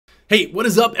Hey, what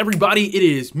is up everybody? It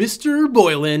is Mr.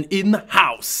 Boylan in the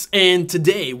house, and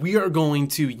today we are going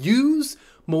to use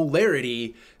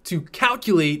molarity to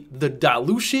calculate the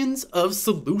dilutions of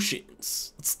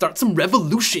solutions. Let's start some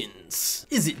revolutions.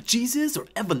 Is it Jesus or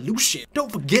evolution? Don't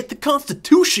forget the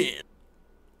Constitution.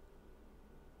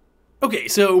 Okay,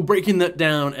 so breaking that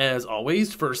down as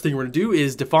always, first thing we're gonna do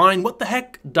is define what the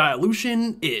heck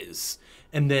dilution is.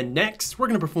 And then next, we're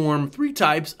gonna perform 3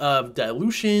 types of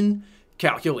dilution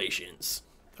calculations.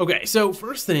 Okay, so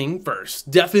first thing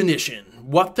first, definition.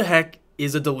 What the heck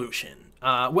is a dilution?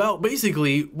 Well,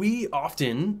 basically, we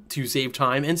often, to save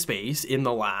time and space in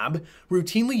the lab,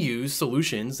 routinely use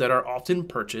solutions that are often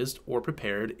purchased or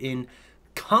prepared in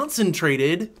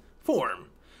concentrated form.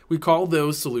 We call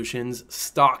those solutions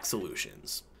stock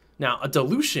solutions. Now, a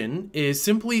dilution is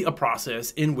simply a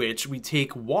process in which we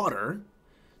take water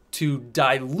to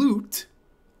dilute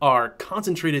our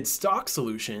concentrated stock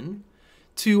solution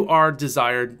to our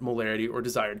desired molarity or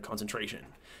desired concentration.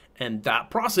 And that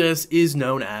process is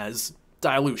known as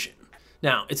dilution.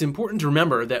 Now, it's important to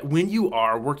remember that when you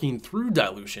are working through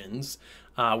dilutions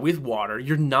with water,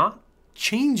 you're not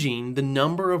changing the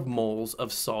number of moles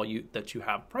of solute that you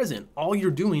have present. All you're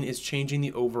doing is changing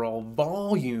the overall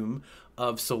volume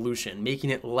of solution, making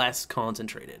it less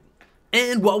concentrated.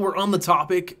 And while we're on the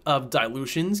topic of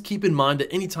dilutions, keep in mind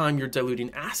that anytime you're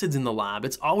diluting acids in the lab,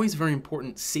 it's always very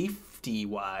important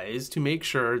safety-wise to make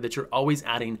sure that you're always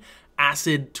adding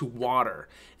acid to water,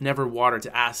 never water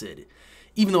to acid.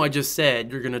 Even though I just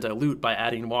said you're going to dilute by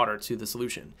adding water to the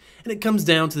solution. And it comes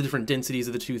down to the different densities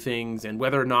of the two things and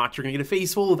whether or not you're going to get a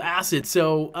face full of acid.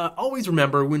 So always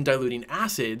remember when diluting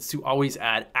acids to always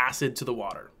add acid to the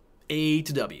water. A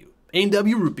to W. A and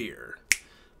W root beer.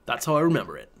 That's how I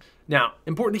remember it. Now,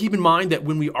 important to keep in mind that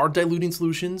when we are diluting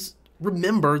solutions,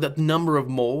 remember that the number of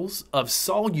moles of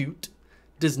solute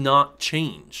does not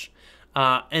change.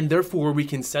 And therefore, we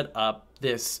can set up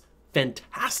this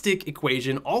fantastic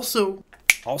equation also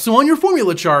on your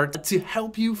formula chart to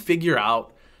help you figure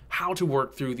out how to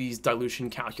work through these dilution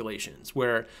calculations,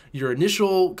 where your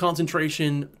initial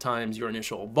concentration times your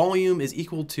initial volume is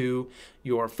equal to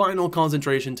your final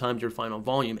concentration times your final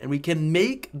volume. And we can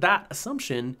make that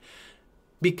assumption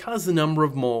because the number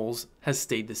of moles has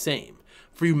stayed the same.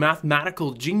 For you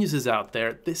mathematical geniuses out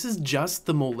there, this is just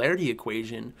the molarity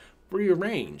equation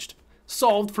rearranged,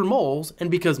 solved for moles,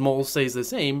 and because moles stays the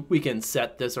same, we can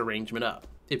set this arrangement up.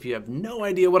 If you have no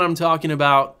idea what I'm talking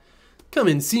about, come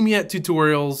and see me at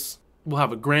tutorials. We'll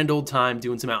have a grand old time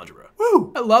doing some algebra.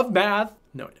 Woo! I love math.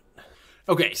 No, I don't.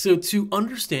 Okay, so to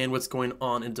understand what's going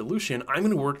on in dilution, I'm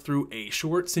going to work through a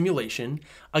short simulation.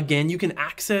 Again, you can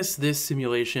access this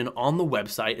simulation on the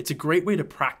website. It's a great way to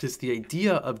practice the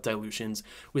idea of dilutions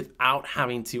without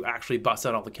having to actually bust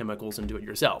out all the chemicals and do it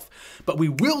yourself. But we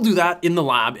will do that in the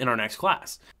lab in our next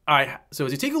class. So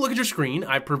as you take a look at your screen,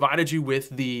 I provided you with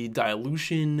the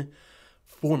dilution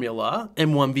formula,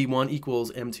 M1V1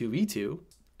 equals M2V2.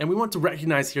 And we want to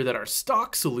recognize here that our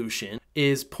stock solution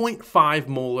is 0.5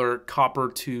 molar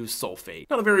copper 2 sulfate.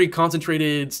 Not a very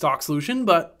concentrated stock solution,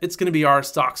 but it's going to be our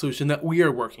stock solution that we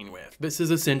are working with. This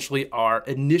is essentially our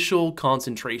initial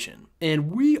concentration.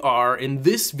 And we are, in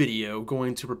this video,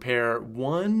 going to prepare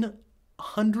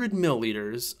 100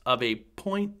 milliliters of a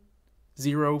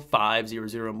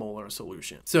 0.0500 molar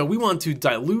solution. So we want to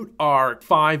dilute our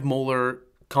 5 molar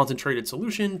concentrated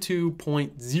solution to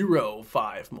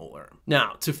 0.05 molar.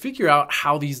 Now, to figure out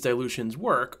how these dilutions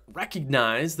work,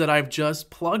 recognize that I've just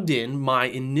plugged in my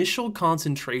initial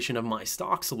concentration of my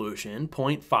stock solution,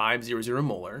 0.500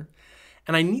 molar,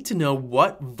 and I need to know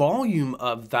what volume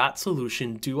of that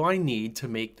solution do I need to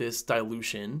make this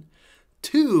dilution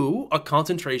to a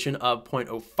concentration of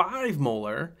 0.05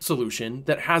 molar solution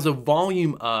that has a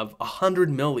volume of 100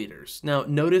 milliliters. Now,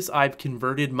 notice I've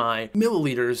converted my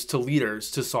milliliters to liters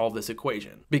to solve this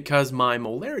equation because my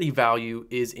molarity value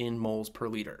is in moles per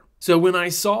liter. So when I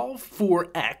solve for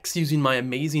X using my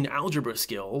amazing algebra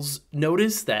skills,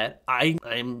 notice that I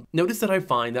find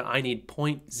that I need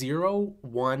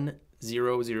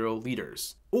 0.0100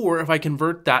 liters. Or if I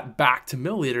convert that back to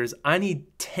milliliters, I need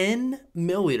 10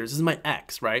 milliliters. This is my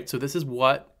X, right? So this is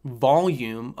what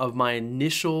volume of my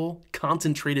initial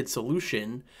concentrated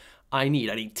solution I need.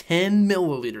 I need 10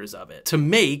 milliliters of it to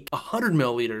make 100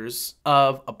 milliliters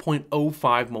of a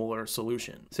 0.05 molar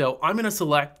solution. So I'm going to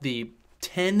select the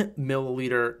 10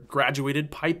 milliliter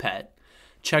graduated pipette.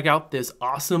 Check out this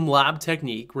awesome lab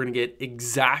technique. We're going to get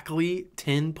exactly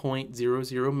 10.00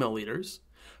 milliliters.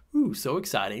 Ooh, so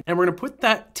exciting. And we're gonna put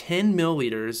that 10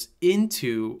 milliliters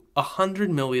into a 100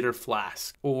 milliliter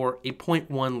flask or a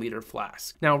 0.1 liter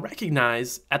flask. Now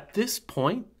recognize at this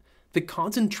point the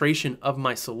concentration of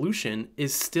my solution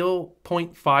is still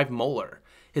 0.5 molar.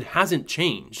 It hasn't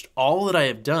changed. All that I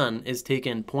have done is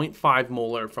taken 0.5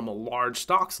 molar from a large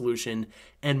stock solution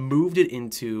and moved it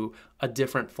into a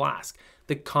different flask.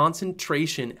 The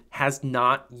concentration has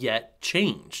not yet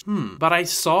changed. But I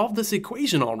solved this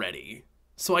equation already,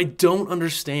 so I don't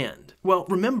understand. Well,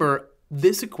 remember,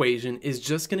 this equation is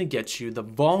just going to get you the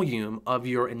volume of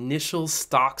your initial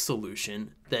stock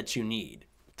solution that you need.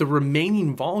 The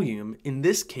remaining volume, in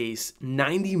this case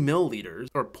 90 milliliters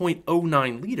or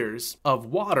 0.09 liters of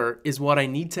water, is what I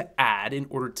need to add in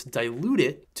order to dilute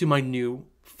it to my new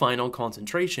final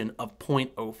concentration of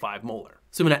 0.05 molar.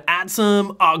 So I'm going to add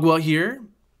some agua here.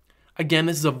 Again,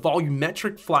 this is a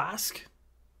volumetric flask.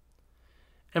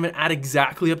 I'm going to add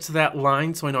exactly up to that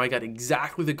line so I know I got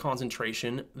exactly the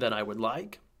concentration that I would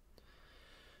like.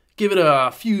 Give it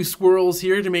a few swirls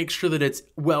here to make sure that it's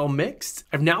well mixed.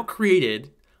 I've now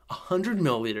created 100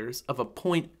 milliliters of a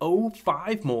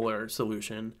 0.05 molar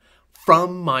solution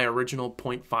from my original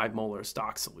 0.5 molar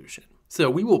stock solution. So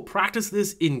we will practice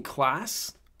this in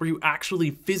class where you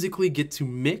actually physically get to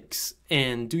mix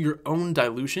and do your own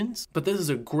dilutions. But this is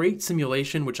a great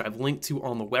simulation which I've linked to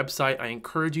on the website. I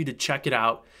encourage you to check it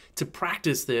out to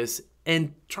practice this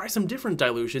and try some different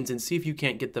dilutions and see if you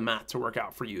can't get the math to work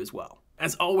out for you as well.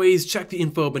 As always, check the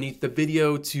info beneath the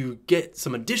video to get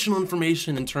some additional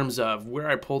information in terms of where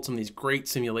I pulled some of these great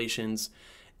simulations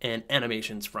and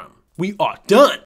animations from. We are done!